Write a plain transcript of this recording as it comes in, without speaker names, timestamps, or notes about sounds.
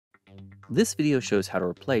This video shows how to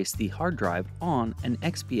replace the hard drive on an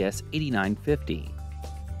XPS 8950.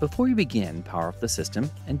 Before you begin, power off the system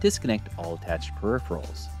and disconnect all attached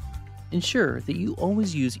peripherals. Ensure that you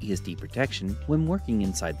always use ESD protection when working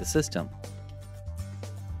inside the system.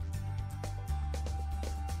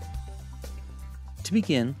 To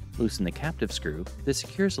begin, loosen the captive screw that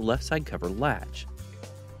secures the left side cover latch.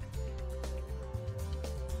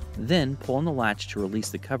 Then pull on the latch to release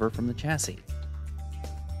the cover from the chassis.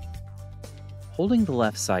 Holding the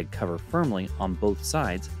left side cover firmly on both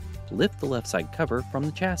sides, lift the left side cover from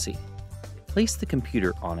the chassis. Place the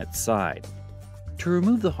computer on its side. To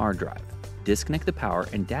remove the hard drive, disconnect the power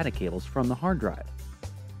and data cables from the hard drive.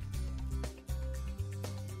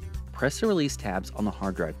 Press the release tabs on the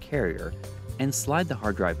hard drive carrier and slide the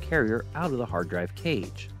hard drive carrier out of the hard drive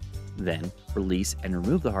cage. Then, release and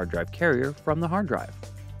remove the hard drive carrier from the hard drive.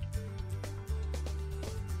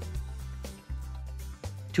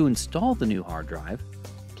 To install the new hard drive,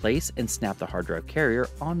 place and snap the hard drive carrier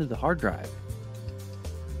onto the hard drive.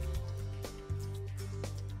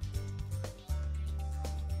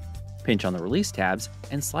 Pinch on the release tabs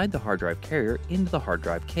and slide the hard drive carrier into the hard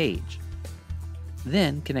drive cage.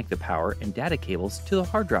 Then connect the power and data cables to the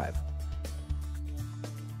hard drive.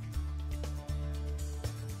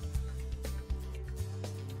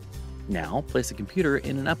 Now place the computer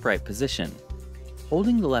in an upright position.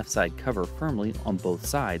 Holding the left side cover firmly on both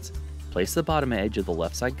sides, place the bottom edge of the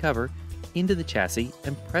left side cover into the chassis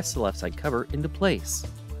and press the left side cover into place.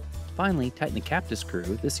 Finally, tighten the captive screw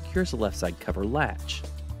that secures the left side cover latch.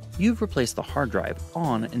 You've replaced the hard drive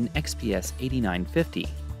on an XPS 8950.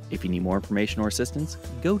 If you need more information or assistance,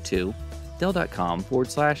 go to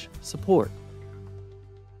dell.com/support.